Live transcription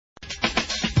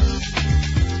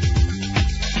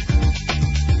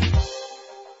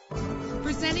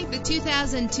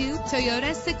2002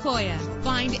 Toyota Sequoia.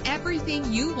 Find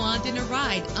everything you want in a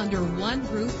ride under one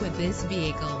roof with this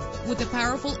vehicle. With a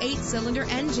powerful 8-cylinder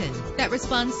engine that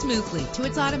responds smoothly to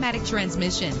its automatic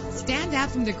transmission. Stand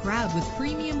out from the crowd with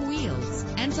premium wheels.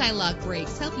 Anti-lock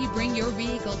brakes help you bring your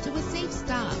vehicle to a safe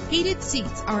stop. Heated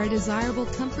seats are a desirable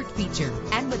comfort feature.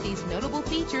 And with these notable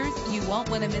features, you won't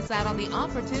want to miss out on the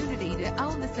opportunity to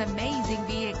own this amazing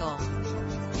vehicle.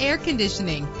 Air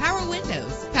conditioning, power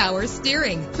windows, power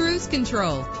steering, cruise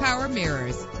control, power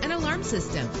mirrors, an alarm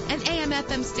system, an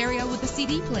AM/FM stereo with a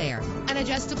CD player, an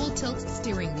adjustable tilt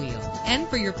steering wheel. And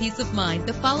for your peace of mind,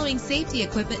 the following safety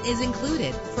equipment is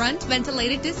included: front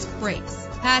ventilated disc brakes,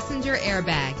 passenger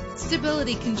airbag,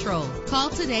 stability control.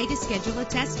 Call today to schedule a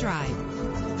test drive.